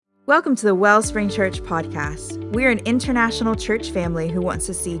Welcome to the Wellspring Church podcast. We're an international church family who wants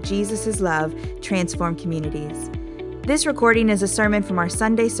to see Jesus' love transform communities. This recording is a sermon from our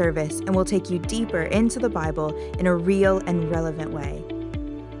Sunday service and will take you deeper into the Bible in a real and relevant way.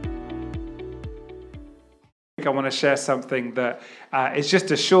 I want to share something that is just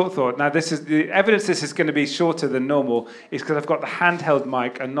a short thought. Now, this is the evidence this is going to be shorter than normal is because I've got the handheld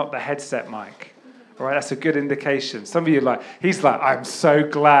mic and not the headset mic. All right, that's a good indication. Some of you he's like, I'm so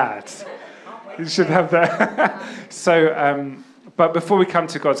glad. You should have that. But before we come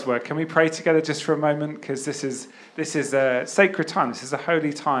to God's word, can we pray together just for a moment? Because this is a sacred time. This is a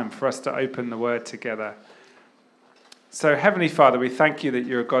holy time for us to open the word together. So, Heavenly Father, we thank you that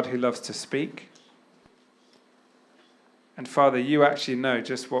you're a God who loves to speak. And Father, you actually know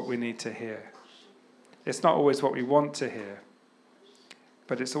just what we need to hear. It's not always what we want to hear,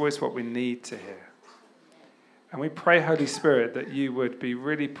 but it's always what we need to hear. And we pray, Holy Spirit, that you would be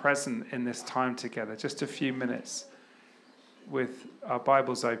really present in this time together, just a few minutes with our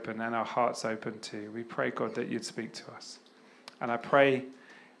Bibles open and our hearts open too. We pray, God, that you'd speak to us. And I pray,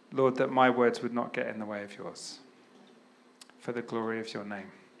 Lord, that my words would not get in the way of yours, for the glory of your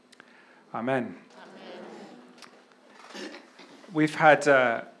name. Amen. We've had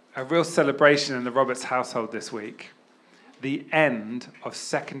a real celebration in the Roberts household this week, the end of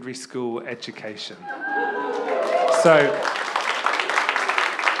secondary school education. So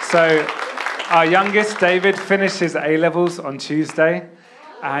our youngest, David, finished his A-levels on Tuesday,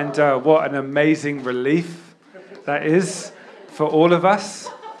 and what an amazing relief that is for all of us.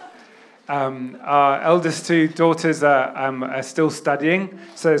 Our eldest two daughters are still studying,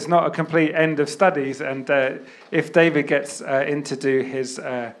 so it's not a complete end of studies. And if David gets in to do his...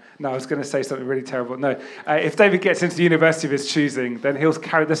 I was going to say something really terrible. No, if David gets into the university of his choosing, then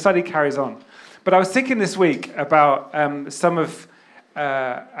the study carries on. But I was thinking this week about some of...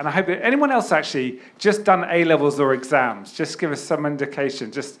 and I hope that anyone else actually just done A-levels or exams. Just give us some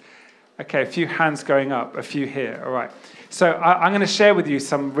indication. A few hands going up, a few here. All right. So I'm going to share with you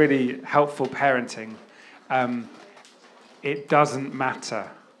some really helpful parenting. It doesn't matter.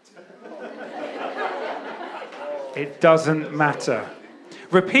 It doesn't matter.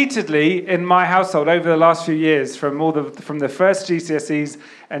 Repeatedly in my household over the last few years, from the first GCSEs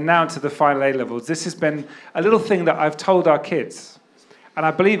and now to the final A-levels, this has been a little thing that I've told our kids. And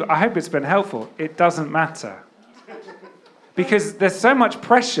I hope it's been helpful. It doesn't matter. Because there's so much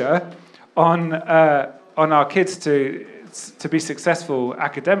pressure on our kids to be successful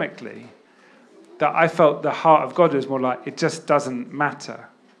academically that I felt the heart of God was more like, it just doesn't matter.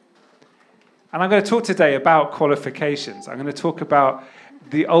 And I'm going to talk today about qualifications. I'm going to talk about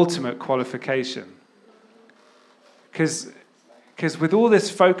the ultimate qualification. Because with all this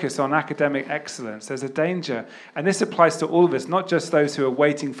focus on academic excellence, there's a danger, and this applies to all of us, not just those who are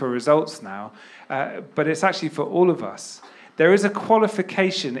waiting for results now, but it's actually for all of us. There is a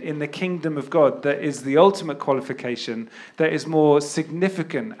qualification in the kingdom of God that is the ultimate qualification that is more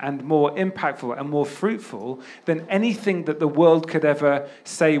significant and more impactful and more fruitful than anything that the world could ever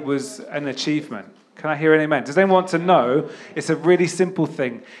say was an achievement. Can I hear an amen? Does anyone want to know? It's a really simple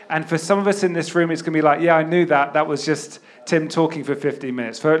thing. And for some of us in this room, it's going to be like, yeah, I knew that. That was just Tim talking for 15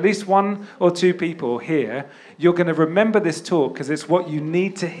 minutes. For at least one or two people here, you're going to remember this talk because it's what you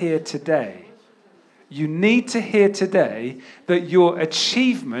need to hear today. You need to hear today that your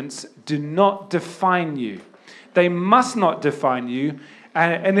achievements do not define you. They must not define you.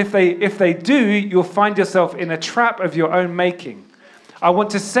 And if they do, you'll find yourself in a trap of your own making. I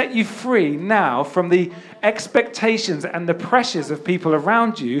want to set you free now from the expectations and the pressures of people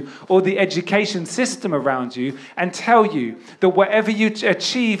around you or the education system around you and tell you that whatever you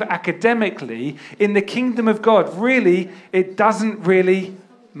achieve academically in the kingdom of God, really, it doesn't really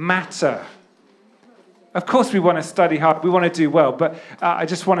matter. Of course, we want to study hard, we want to do well, but I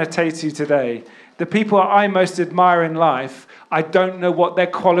just want to tell you today, the people I most admire in life, I don't know what their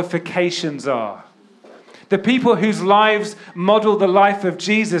qualifications are. The people whose lives model the life of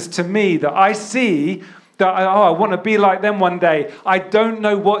Jesus to me, that I see, that I want to be like them one day, I don't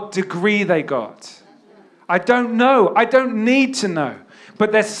know what degree they got. I don't know. I don't need to know.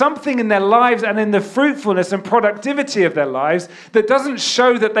 But there's something in their lives and in the fruitfulness and productivity of their lives that doesn't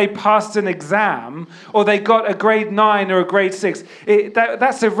show that they passed an exam or they got a grade 9 or a grade 6.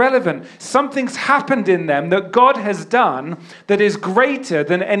 That's irrelevant. Something's happened in them that God has done that is greater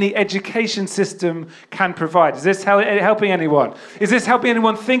than any education system can provide. Is this helping anyone? Is this helping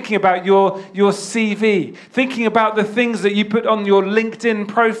anyone thinking about your CV? Thinking about the things that you put on your LinkedIn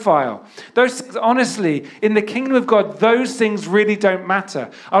profile? Those things, honestly, in the kingdom of God, those things really don't matter.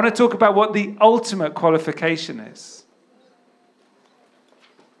 I want to talk about what the ultimate qualification is.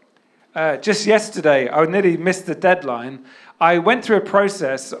 just yesterday, I nearly missed the deadline. I went through a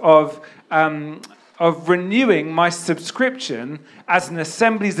process of renewing my subscription as an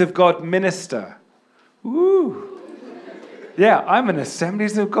Assemblies of God minister. Woo! Yeah, I'm an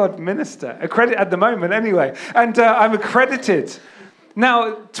Assemblies of God minister. Accredited at the moment, anyway. And I'm accredited.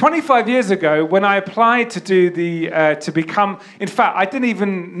 Now, 25 years ago, when I applied to do to become... In fact, I didn't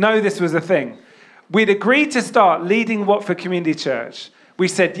even know this was a thing. We'd agreed to start leading Watford Community Church. We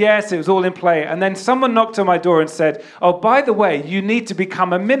said yes, it was all in play. And then someone knocked on my door and said, oh, by the way, you need to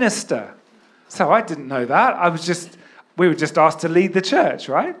become a minister. So I didn't know that. We were just asked to lead the church,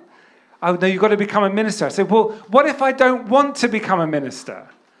 right? Oh, no, you've got to become a minister. I said, well, what if I don't want to become a minister?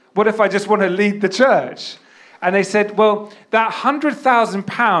 What if I just want to lead the church? And they said, well, that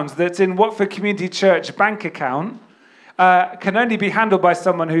 £100,000 that's in Watford Community Church bank account can only be handled by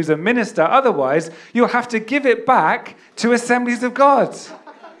someone who's a minister. Otherwise, you'll have to give it back to Assemblies of God.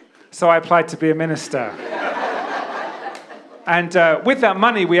 So I applied to be a minister. And with that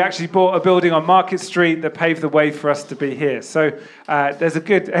money, we actually bought a building on Market Street that paved the way for us to be here. So there's a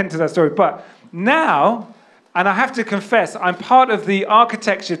good end to that story. But now, and I have to confess, I'm part of the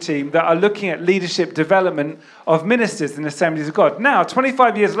architecture team that are looking at leadership development of ministers in Assemblies of God. Now,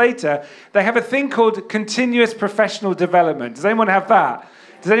 25 years later, they have a thing called continuous professional development. Does anyone have that?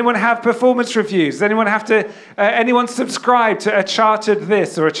 Does anyone have performance reviews? Does anyone anyone subscribe to a chartered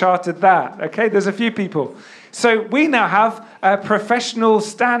this or a chartered that? Okay, there's a few people. So we now have professional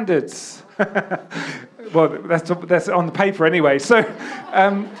standards. Well, that's on the paper anyway. So,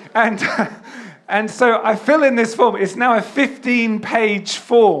 and so I fill in this form. It's now a 15-page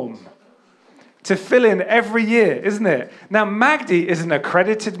form to fill in every year, isn't it? Now, Magdi is an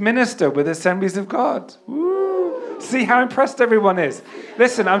accredited minister with Assemblies of God. Woo. See how impressed everyone is.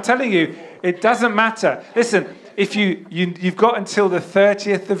 Listen, I'm telling you, it doesn't matter. Listen, if you've got until the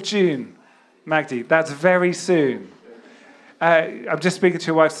 30th of June, Magdi, that's very soon. I'm just speaking to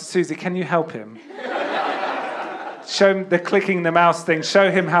your wife, Susie. Can you help him? Show him the clicking the mouse thing. Show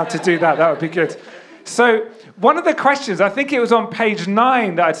him how to do that. That would be good. So one of the questions, I think it was on page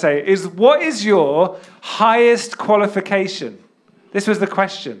 9 that I'd say, is what is your highest qualification? This was the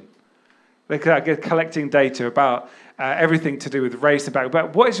question. They're collecting data about everything to do with race and background.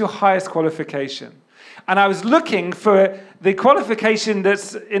 But what is your highest qualification? And I was looking for the qualification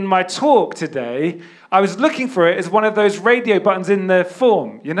that's in my talk today. I was looking for it as one of those radio buttons in the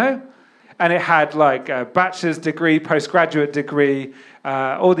form, you know? And it had like a bachelor's degree, postgraduate degree,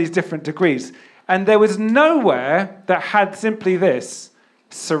 all these different degrees. And there was nowhere that had simply this,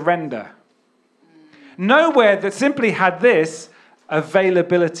 surrender. Nowhere that simply had this,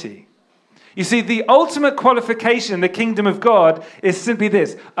 availability. You see, the ultimate qualification in the kingdom of God is simply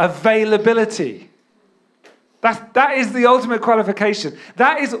this, availability. That is the ultimate qualification.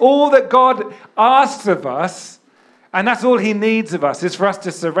 That is all that God asks of us, and that's all he needs of us, is for us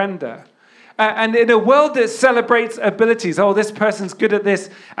to surrender. And in a world that celebrates abilities, oh, this person's good at this,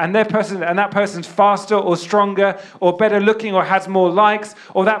 and that person's faster or stronger or better looking or has more likes,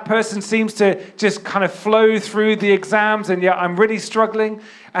 or that person seems to just kind of flow through the exams, and yet I'm really struggling.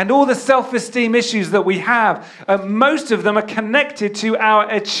 And all the self-esteem issues that we have, most of them are connected to our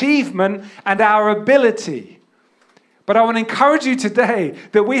achievement and our ability. But I want to encourage you today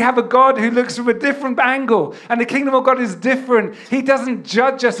that we have a God who looks from a different angle. And the kingdom of God is different. He doesn't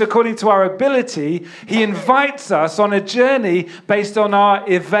judge us according to our ability. He invites us on a journey based on our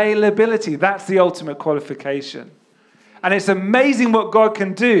availability. That's the ultimate qualification. And it's amazing what God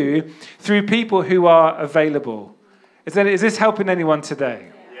can do through people who are available. Is this helping anyone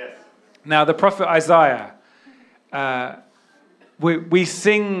today? Yes. Now, the prophet Isaiah, we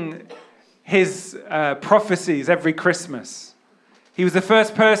sing his prophecies every Christmas. He was the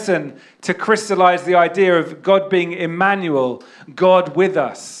first person to crystallize the idea of God being Emmanuel, God with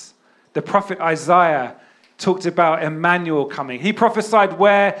us. The prophet Isaiah talked about Emmanuel coming. He prophesied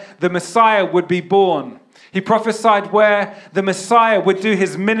where the Messiah would be born. He prophesied where the Messiah would do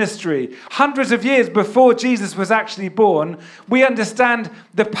his ministry. Hundreds of years before Jesus was actually born, we understand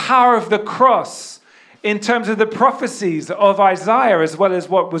the power of the cross in terms of the prophecies of Isaiah, as well as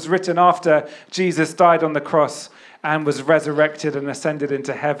what was written after Jesus died on the cross and was resurrected and ascended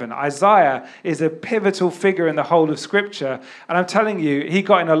into heaven. Isaiah is a pivotal figure in the whole of Scripture. And I'm telling you, he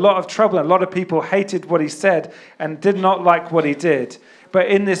got in a lot of trouble. A lot of people hated what he said and did not like what he did. But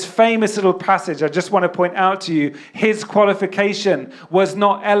in this famous little passage, I just want to point out to you, his qualification was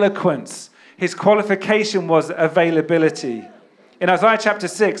not eloquence. His qualification was availability. In Isaiah chapter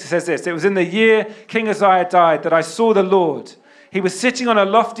 6, it says this, "It was in the year King Uzziah died that I saw the Lord. He was sitting on a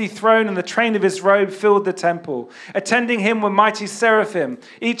lofty throne, and the train of his robe filled the temple. Attending him were mighty seraphim,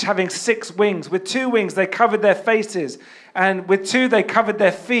 each having 6 wings. With 2 wings they covered their faces, and with 2 they covered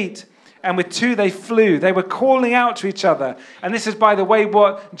their feet, and with 2 they flew. They were calling out to each other. And this is, by the way,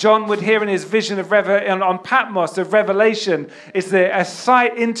 what John would hear in his vision of on Patmos of Revelation, is a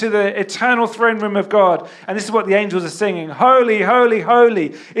sight into the eternal throne room of God. And this is what the angels are singing. Holy, holy,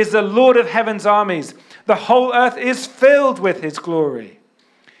 holy is the Lord of heaven's armies. The whole earth is filled with his glory.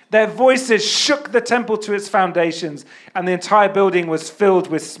 Their voices shook the temple to its foundations, and the entire building was filled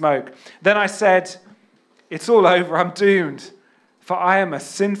with smoke. Then I said, it's all over, I'm doomed, for I am a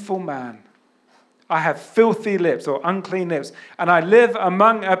sinful man. I have filthy lips, or unclean lips, and I live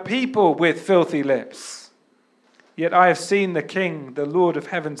among a people with filthy lips. Yet I have seen the King, the Lord of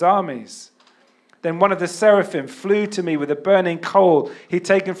heaven's armies. Then one of the seraphim flew to me with a burning coal he'd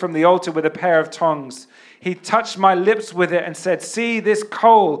taken from the altar with a pair of tongs. He touched my lips with it and said, see, this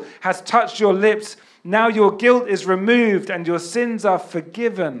coal has touched your lips. Now your guilt is removed and your sins are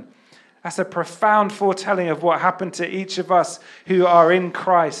forgiven. That's a profound foretelling of what happened to each of us who are in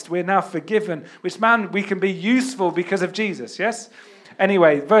Christ. We're now forgiven, which, man, we can be useful because of Jesus, yes?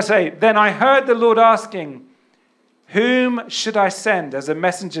 Anyway, verse 8, then I heard the Lord asking, whom should I send as a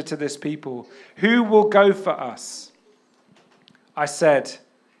messenger to this people? Who will go for us? I said,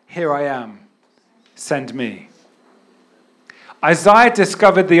 here I am. Send me. Isaiah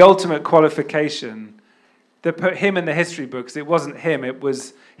discovered the ultimate qualification that put him in the history books. It wasn't him, it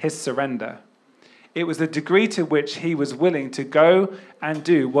was his surrender. It was the degree to which he was willing to go and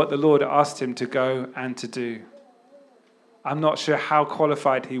do what the Lord asked him to go and to do. I'm not sure how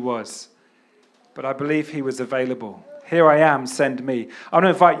qualified he was, but I believe he was available. Here I am, send me. I want to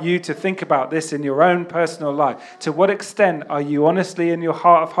invite you to think about this in your own personal life. To what extent are you honestly in your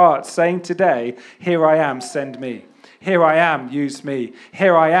heart of hearts saying today, here I am, send me. Here I am, use me.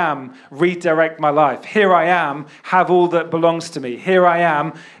 Here I am, redirect my life. Here I am, have all that belongs to me. Here I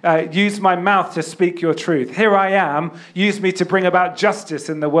am, use my mouth to speak your truth. Here I am, use me to bring about justice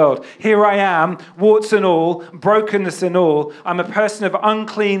in the world. Here I am, warts and all, brokenness and all. I'm a person of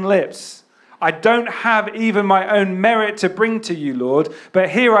unclean lips. I don't have even my own merit to bring to you, Lord, but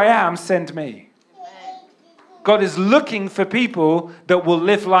here I am, send me. God is looking for people that will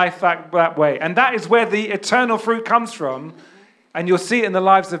live life that way. And that is where the eternal fruit comes from. And you'll see it in the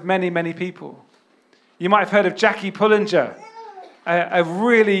lives of many, many people. You might have heard of Jackie Pullinger, a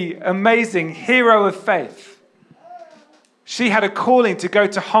really amazing hero of faith. She had a calling to go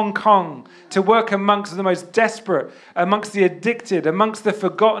to Hong Kong, to work amongst the most desperate, amongst the addicted, amongst the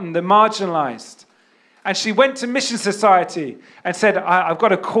forgotten, the marginalized. And she went to Mission Society and said, I've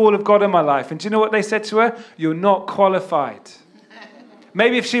got a call of God in my life. And do you know what they said to her? You're not qualified.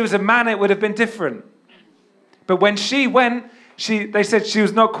 Maybe if she was a man, it would have been different. But when she went, they said she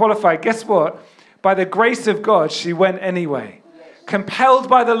was not qualified. Guess what? By the grace of God, she went anyway. Compelled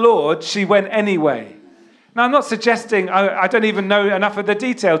by the Lord, she went anyway. Now, I'm not suggesting, I don't even know enough of the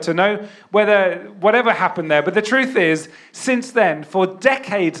detail to know whatever happened there. But the truth is, since then, for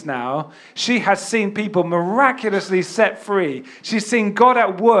decades now, she has seen people miraculously set free. She's seen God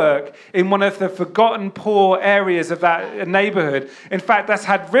at work in one of the forgotten poor areas of that neighborhood. In fact, that's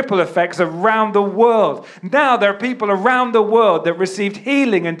had ripple effects around the world. Now there are people around the world that received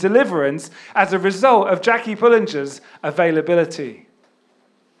healing and deliverance as a result of Jackie Pullinger's availability.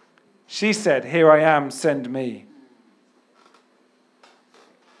 She said, here I am, send me.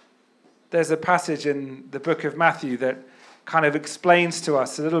 There's a passage in the book of Matthew that kind of explains to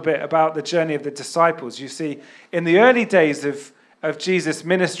us a little bit about the journey of the disciples. You see, in the early days of Jesus'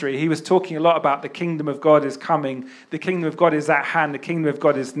 ministry, he was talking a lot about the kingdom of God is coming, the kingdom of God is at hand, the kingdom of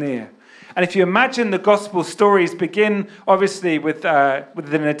God is near. And if you imagine the gospel stories begin, obviously, with the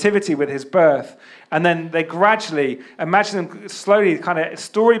nativity, with his birth, and then they gradually, imagine them slowly, kind of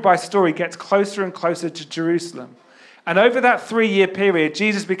story by story, gets closer and closer to Jerusalem. And over that 3-year period,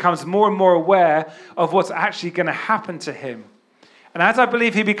 Jesus becomes more and more aware of what's actually going to happen to him. And as I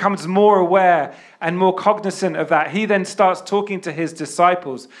believe he becomes more aware and more cognizant of that, he then starts talking to his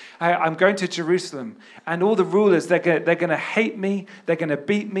disciples. I'm going to Jerusalem, and all the rulers, they're going to hate me, they're going to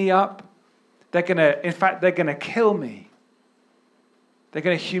beat me up. They're going to kill me. They're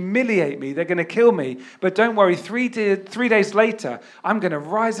going to humiliate me. They're going to kill me. But don't worry, 3 days later, I'm going to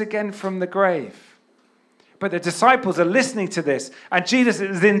rise again from the grave. But the disciples are listening to this. And Jesus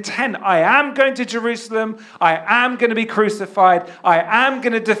is intent. I am going to Jerusalem. I am going to be crucified. I am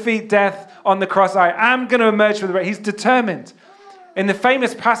going to defeat death on the cross. I am going to emerge with the He's determined. In the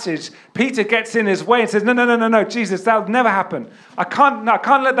famous passage, Peter gets in his way and says, no, Jesus, that'll never happen. I can't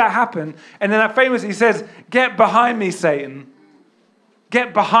let that happen. And then that famous, he says, get behind me, Satan.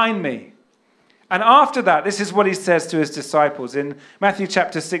 Get behind me. And after that, this is what he says to his disciples. In Matthew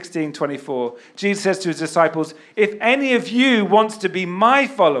chapter 16:24, Jesus says to his disciples, if any of you wants to be my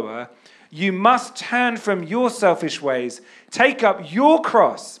follower, you must turn from your selfish ways. Take up your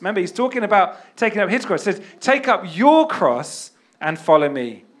cross. Remember, he's talking about taking up his cross. He says, take up your cross and follow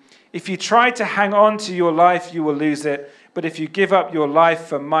me. If you try to hang on to your life, you will lose it. But if you give up your life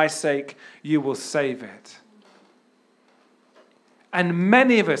for my sake, you will save it. And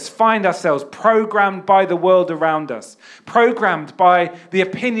many of us find ourselves programmed by the world around us, programmed by the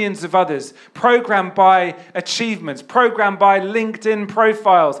opinions of others, programmed by achievements, programmed by LinkedIn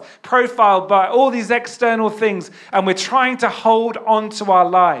profiles, profiled by all these external things, and we're trying to hold on to our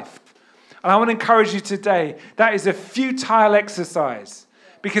life. And I want to encourage you today, that is a futile exercise,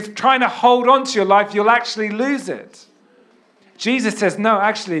 because trying to hold on to your life, you'll actually lose it. Jesus says, no,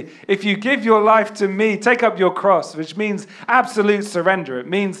 actually, if you give your life to me, take up your cross, which means absolute surrender. It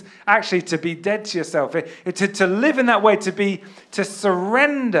means actually to be dead to yourself, to live in that way, to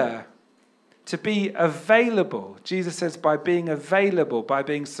surrender, to be available. Jesus says, by being available, by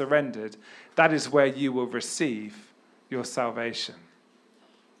being surrendered, that is where you will receive your salvation.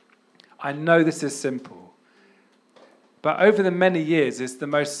 I know this is simple, but over the many years, it's the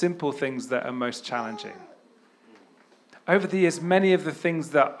most simple things that are most challenging. Over the years, many of the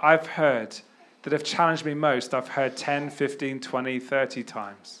things that I've heard that have challenged me most, I've heard 10, 15, 20, 30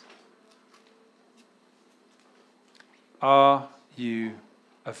 times. Are you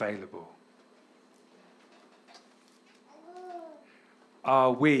available?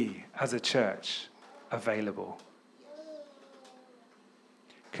 Are we, as a church, available?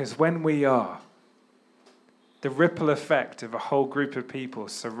 Because when we are, the ripple effect of a whole group of people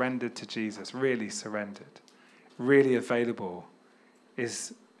surrendered to Jesus, really surrendered, really available,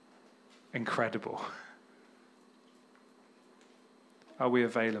 is incredible. Are we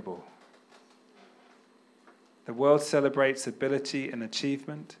available? The world celebrates ability and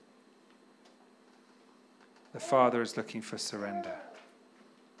achievement. The Father is looking for surrender.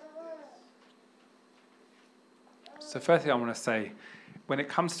 So first thing I want to say, when it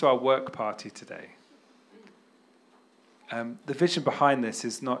comes to our work party today, the vision behind this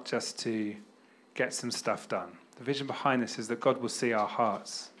is not just to get some stuff done. The vision behind this is that God will see our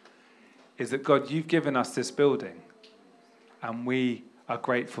hearts. Is that, God, you've given us this building and we are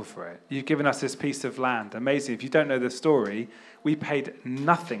grateful for it. You've given us this piece of land. Amazing. If you don't know the story, we paid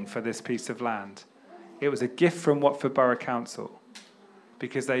nothing for this piece of land. It was a gift from Watford Borough Council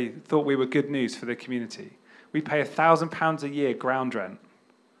because they thought we were good news for the community. We pay £1,000 a year ground rent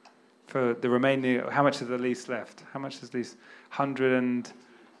for the remaining. How much is the lease left? How much is the lease?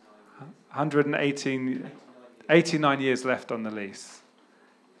 89 years left on the lease.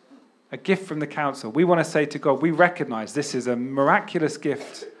 A gift from the council. We want to say to God, we recognize this is a miraculous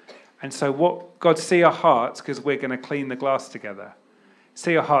gift. And so what, God, see our hearts because we're going to clean the glass together.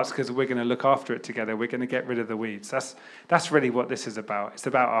 See our hearts because we're going to look after it together. We're going to get rid of the weeds. That's really what this is about. It's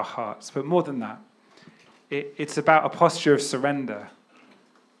about our hearts. But more than that, it's about a posture of surrender.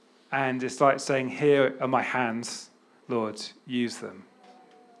 And it's like saying, here are my hands, Lord, use them.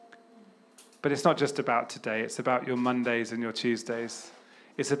 But it's not just about today. It's about your Mondays and your Tuesdays.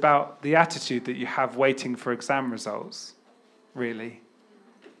 It's about the attitude that you have waiting for exam results, really.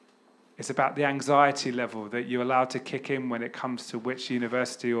 It's about the anxiety level that you allow to kick in when it comes to which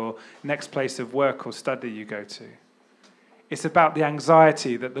university or next place of work or study you go to. It's about the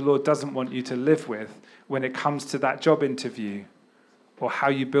anxiety that the Lord doesn't want you to live with when it comes to that job interview or how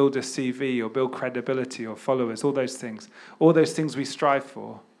you build a CV or build credibility or followers, all those things we strive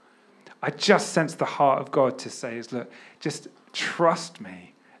for. I just sense the heart of God to say is, look, just trust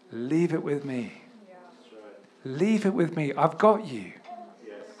me. Leave it with me. Yeah. Leave it with me. I've got you.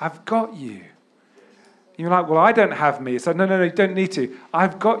 Yes. I've got you. You're like, well, I don't have me. So no, you don't need to.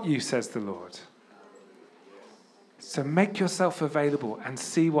 I've got you, says the Lord. So make yourself available and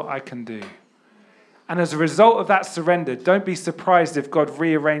see what I can do. And as a result of that surrender, don't be surprised if God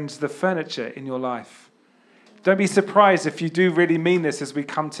rearranges the furniture in your life. Don't be surprised if you do really mean this as we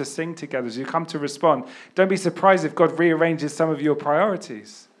come to sing together, as you come to respond. Don't be surprised if God rearranges some of your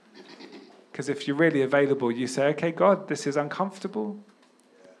priorities. Because if you're really available, you say, okay, God, this is uncomfortable,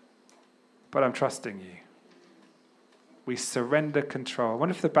 but I'm trusting you. We surrender control. I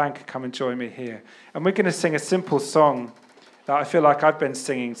wonder if the band could come and join me here. And we're going to sing a simple song that I feel like I've been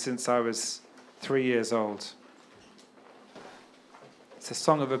singing since I was 3 years old. It's a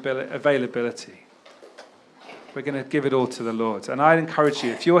song of availability. We're going to give it all to the Lord. And I encourage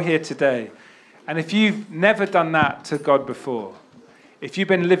you, if you're here today, and if you've never done that to God before, if you've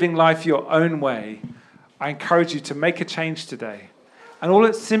been living life your own way, I encourage you to make a change today. And all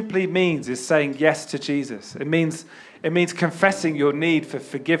it simply means is saying yes to Jesus. It means confessing your need for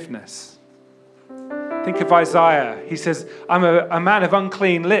forgiveness. Think of Isaiah. He says, I'm a man of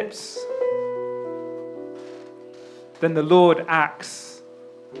unclean lips. Then the Lord acts,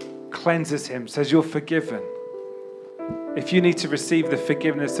 cleanses him, says, you're forgiven. If you need to receive the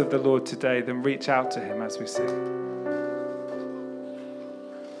forgiveness of the Lord today, then reach out to him as we sing.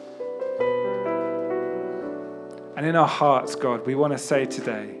 And in our hearts, God, we want to say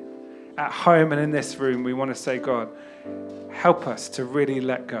today, at home and in this room, we want to say, God, help us to really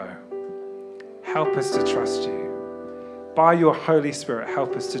let go. Help us to trust you. By your Holy Spirit,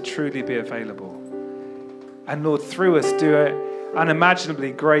 help us to truly be available. And Lord, through us, do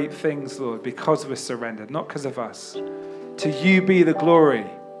unimaginably great things, Lord, because we're surrendered, not because of us. To you be the glory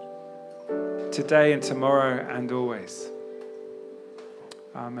today and tomorrow and always.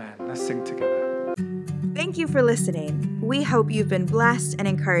 Amen. Let's sing together. Thank you for listening. We hope you've been blessed and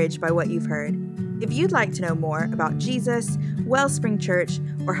encouraged by what you've heard. If you'd like to know more about Jesus, Wellspring Church,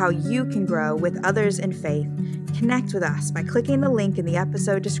 or how you can grow with others in faith, connect with us by clicking the link in the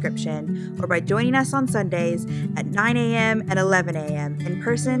episode description or by joining us on Sundays at 9 a.m. and 11 a.m. in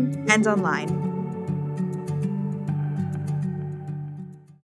person and online.